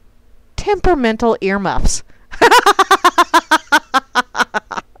 sleepy, temperamental earmuffs.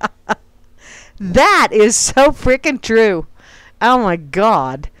 That is so freaking true. Oh my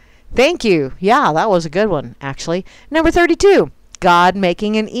God. Thank you. Yeah, that was a good one, actually. Number 32, God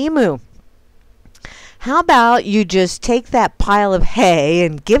making an emu. How about you just take that pile of hay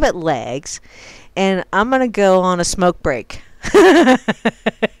and give it legs, and I'm going to go on a smoke break.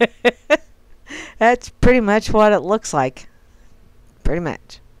 That's pretty much what it looks like. Pretty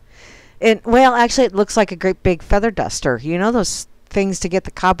much. And, well, actually, it looks like a great big feather duster. You know those things to get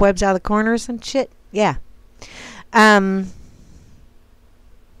the cobwebs out of the corners and shit? Yeah. Jam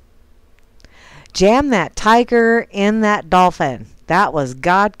that tiger in that dolphin. That was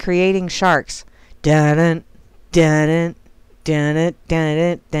God creating sharks. Dun dun dun dun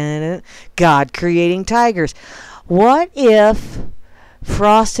dun dun. God creating tigers. What if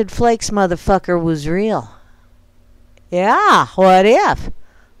Frosted Flakes motherfucker was real? Yeah, what if?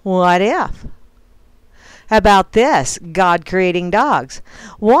 What if? How about this? God creating dogs.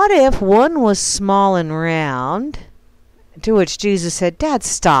 What if one was small and round? To which Jesus said, Dad,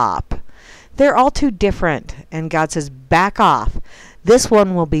 stop. They're all too different. And God says, back off. This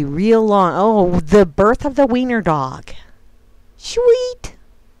one will be real long. Oh, the birth of the wiener dog. Sweet.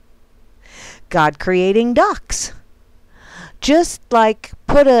 God creating ducks. Just like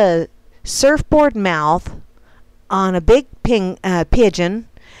put a surfboard mouth on a big pigeon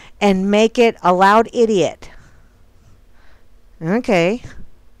and make it a loud idiot. Okay.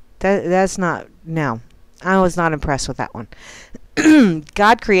 That's not... No. I was not impressed with that one.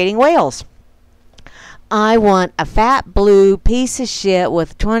 God creating whales. I want a fat blue piece of shit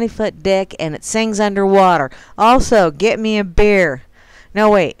with a 20-foot dick and it sings underwater. Also, get me a beer. No,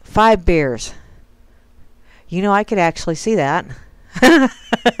 wait. 5 beers. You know, I could actually see that.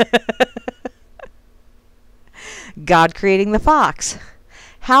 God creating the fox.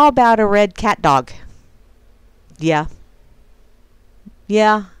 How about a red cat dog? Yeah.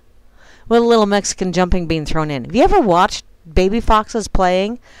 Yeah. With a little Mexican jumping bean thrown in. Have you ever watched baby foxes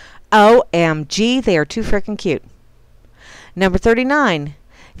playing? OMG, they are too freaking cute. Number 39.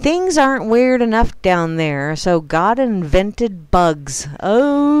 Things aren't weird enough down there, so God invented bugs.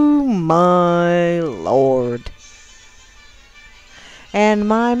 Oh my Lord. And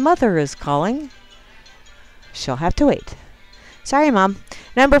my mother is calling. She'll have to wait. Sorry, Mom.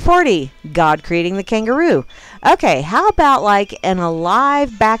 Number 40. God creating the kangaroo. Okay, how about like an alive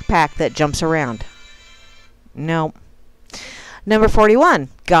backpack that jumps around? No. Number 41.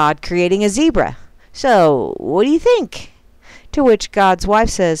 God creating a zebra. So, what do you think? To which God's wife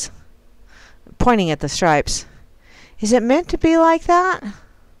says, pointing at the stripes, is it meant to be like that?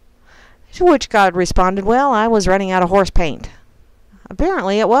 To which God responded, well, I was running out of horse paint.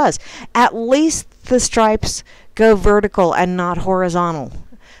 Apparently it was. At least the stripes go vertical and not horizontal.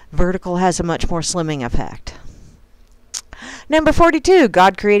 Vertical has a much more slimming effect. Number 42,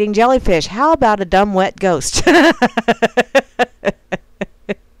 God creating jellyfish. How about a dumb wet ghost?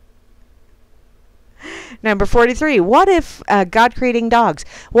 Number 43, what if God creating dogs?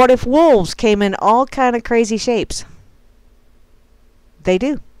 What if wolves came in all kind of crazy shapes? They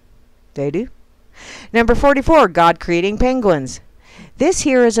do. They do. Number 44, God creating penguins. This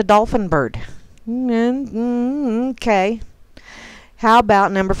here is a dolphin bird. Okay. How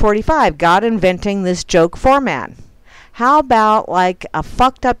about number 45, God inventing this joke format? How about like a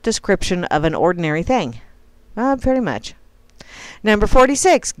fucked up description of an ordinary thing? Pretty much. Number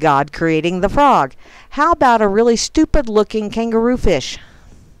 46, God creating the frog. How about a really stupid looking kangaroo fish?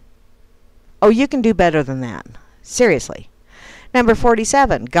 Oh, you can do better than that. Seriously. Number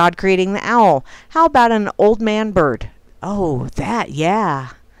 47, God creating the owl. How about an old man bird? Oh, that, yeah.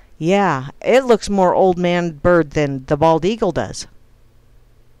 Yeah, it looks more old man bird than the bald eagle does.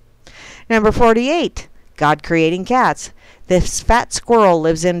 Number 48, God creating cats. This fat squirrel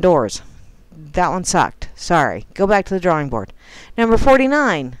lives indoors. That one sucked. Sorry. Go back to the drawing board. Number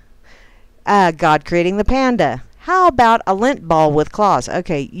 49, God creating the panda. How about a lint ball with claws?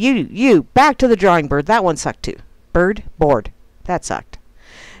 Okay, you, back to the drawing board. That one sucked too. Board. That sucked.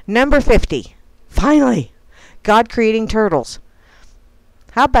 Number 50, finally, God creating turtles.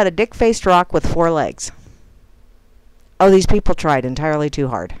 How about a dick-faced rock with 4 legs? Oh, these people tried entirely too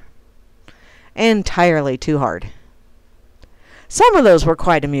hard. Entirely too hard. Some of those were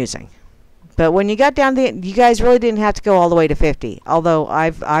quite amusing. But when you got down to you guys really didn't have to go all the way to 50. Although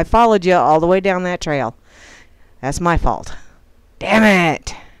I followed you all the way down that trail. That's my fault. Damn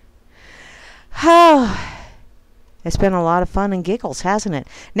it. Oh, it's been a lot of fun and giggles, hasn't it?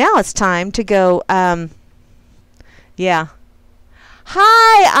 Now it's time to go, yeah.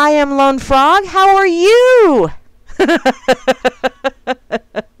 Hi, I am Lone Frog. How are you?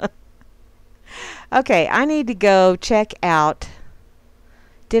 Okay, I need to go check out.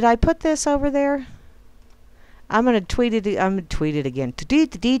 Did I put this over there? I'm going to tweet it. I'm going to tweet it again. I'm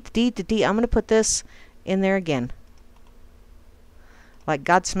going to put this in there again. Like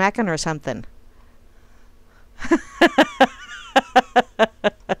God smacking or something.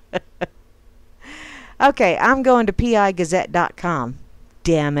 Okay, I'm going to pigazette.com.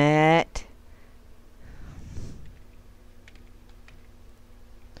 Damn it.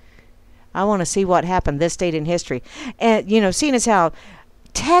 I want to see what happened this date in history. And, you know, seeing as how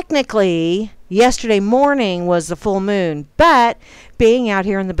technically yesterday morning was the full moon, but being out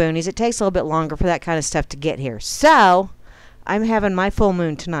here in the boonies, it takes a little bit longer for that kind of stuff to get here. So, I'm having my full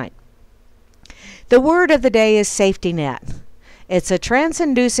moon tonight. The word of the day is safety net. It's a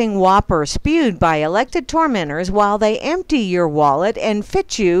trance-inducing whopper spewed by elected tormentors while they empty your wallet and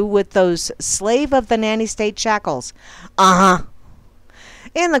fit you with those slave of the nanny state shackles. Uh-huh.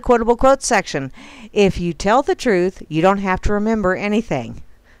 In the quotable quotes section, if you tell the truth, you don't have to remember anything.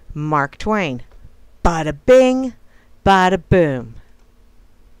 Mark Twain. Bada bing, bada boom.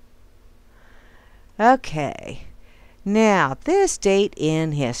 Okay. Now, this date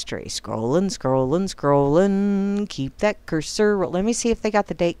in history. Scrolling. Keep that cursor. Let me see if they got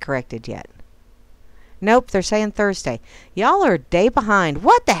the date corrected yet. Nope, they're saying Thursday. Y'all are a day behind.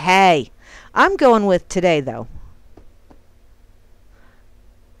 What the hey? I'm going with today, though.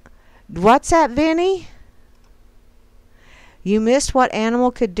 What's that, Vinny? You missed what animal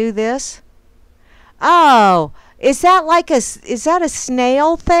could do this? Oh, is that a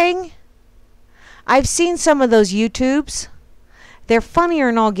snail thing? I've seen some of those YouTubes. They're funnier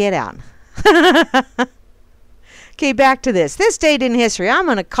than all get out. Okay, back to this. This date in history, I'm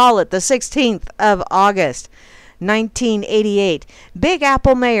going to call it the 16th of August, 1988. Big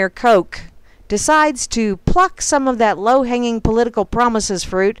Apple Mayor Koch decides to pluck some of that low-hanging political promises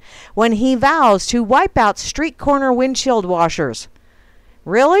fruit when he vows to wipe out street corner windshield washers.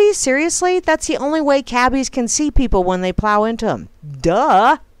 Really? Seriously? That's the only way cabbies can see people when they plow into them.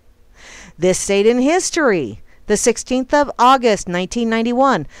 Duh! This date in history, the 16th of August,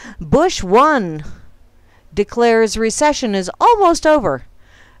 1991. Bush 1 declares recession is almost over.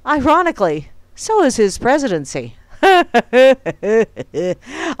 Ironically, so is his presidency.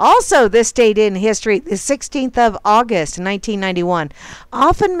 Also, this date in history, the 16th of August, 1991.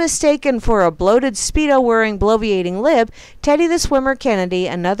 Often mistaken for a bloated Speedo-wearing, bloviating lib, Teddy the Swimmer Kennedy,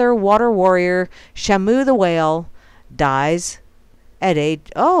 another water warrior, Shamu the Whale, dies at age...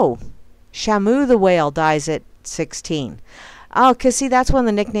 Oh, Shamu the Whale dies at 16. Oh, because see, that's one of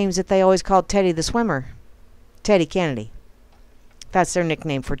the nicknames that they always called Teddy the Swimmer. Teddy Kennedy. That's their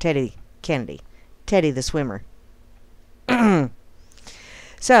nickname for Teddy Kennedy. Teddy the Swimmer.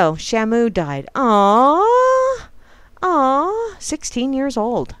 So, Shamu died. Aww. 16 years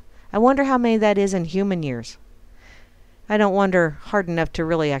old. I wonder how many that is in human years. I don't wonder hard enough to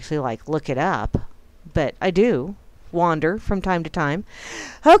really actually, look it up. But I do wander from time to time.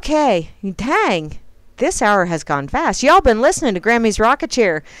 Okay. Dang. This hour has gone fast. Y'all been listening to Grammy's Rocket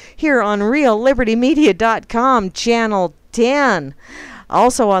Chair here on RealLibertyMedia.com, Channel 10.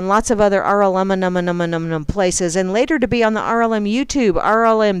 Also on lots of other RLM places, and later to be on the RLM YouTube,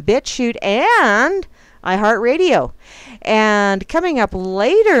 RLM BitChute, and iHeartRadio. And coming up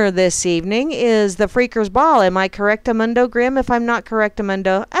later this evening is the Freakers Ball. Am I correct, Amundo Grimm? If I'm not correct,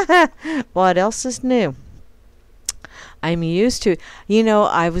 Amundo, what else is new? I'm used to... You know,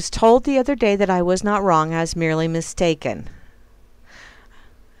 I was told the other day that I was not wrong. I was merely mistaken.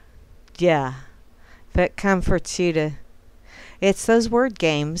 Yeah. If it comforts you to... It's those word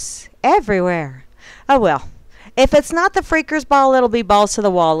games everywhere. Oh, well. If it's not the Freakers Ball, it'll be Balls to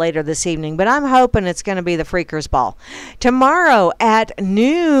the Wall later this evening. But I'm hoping it's going to be the Freakers Ball. Tomorrow at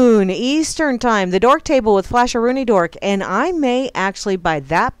noon Eastern Time, the Dork Table with Flasher Rooney Dork. And I may actually, by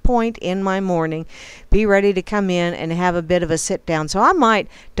that point in my morning, be ready to come in and have a bit of a sit down. So I might,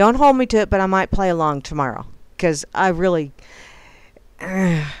 don't hold me to it, but I might play along tomorrow. Because I really...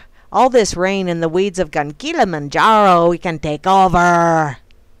 all this rain and the weeds of Kilimanjaro, we can take over.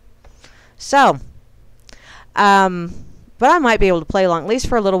 So... but I might be able to play along, at least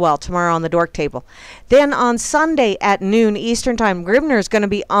for a little while, tomorrow on the Dork Table. Then on Sunday at noon Eastern Time, Gribner's going to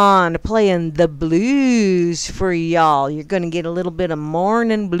be on playing the blues for y'all. You're going to get a little bit of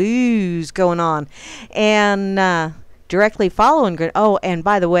morning blues going on. And directly following... Oh, and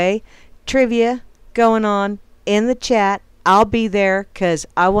by the way, trivia going on in the chat I'll be there because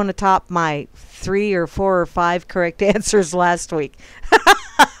I want to top my 3 or 4 or 5 correct answers last week.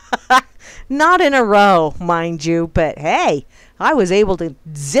 Not in a row, mind you, but hey, I was able to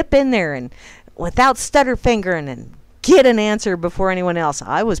zip in there and without stutter fingering and get an answer before anyone else.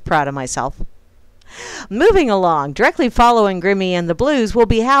 I was proud of myself. Moving along, directly following Grammy and the Blues will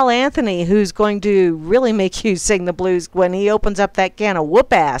be Hal Anthony, who's going to really make you sing the blues when he opens up that can of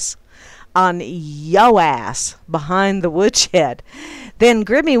whoop ass on yo ass behind the woodshed. Then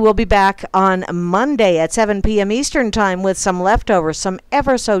Grammy will be back on Monday at 7 p.m. Eastern Time with some leftovers, some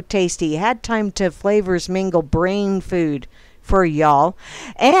ever so tasty, had time to flavors mingle brain food for y'all.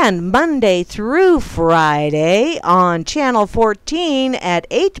 And Monday through Friday on Channel 14 at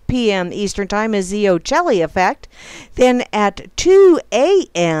 8 p.m. Eastern Time is the Ocelli Effect. Then at 2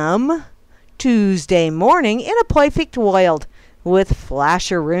 a.m. Tuesday morning in a Perfect World with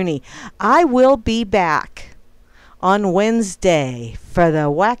Flasher Rooney. I will be back on Wednesday for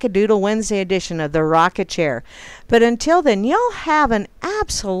the Wackadoodle Wednesday edition of the Rocket Chair. But until then, y'all have an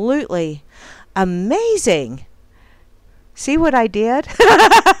absolutely amazing... See what I did?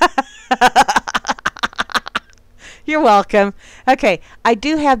 You're welcome. Okay, I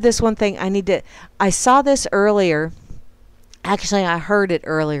do have this one thing I saw this earlier. Actually, I heard it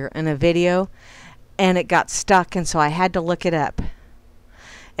earlier in a video, and it got stuck, and so I had to look it up.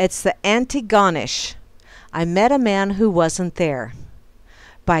 It's the Antigonish. I Met a Man Who Wasn't There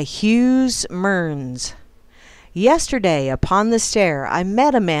by Hughes Mearns. Yesterday, upon the stair, I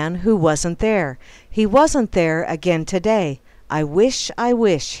met a man who wasn't there. He wasn't there again today. I wish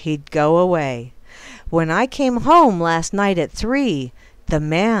he'd go away. When I came home last night at 3, the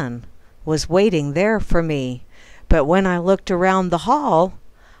man was waiting there for me. But when I looked around the hall,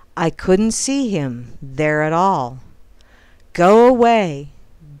 I couldn't see him there at all. Go away,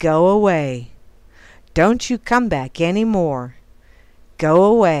 go away. Don't you come back any more. Go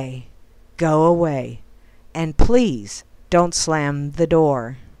away, go away. And please don't slam the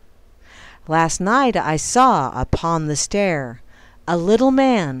door. Last night I saw upon the stair a little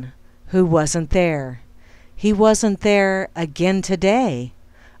man who wasn't there. He wasn't there again today.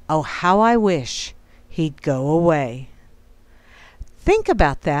 Oh, how I wish he'd go away. Think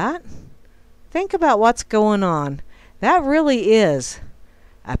about that. Think about what's going on. That really is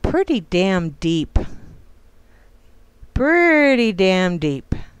a pretty damn deep.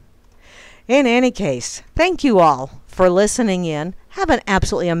 In any case, thank you all for listening in. Have an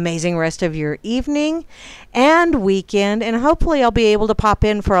absolutely amazing rest of your evening and weekend, and hopefully I'll be able to pop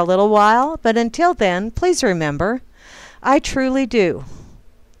in for a little while. But until then, please remember, I truly do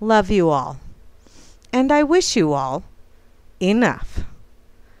love you all, and I wish you all enough.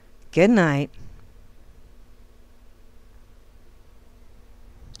 Good night.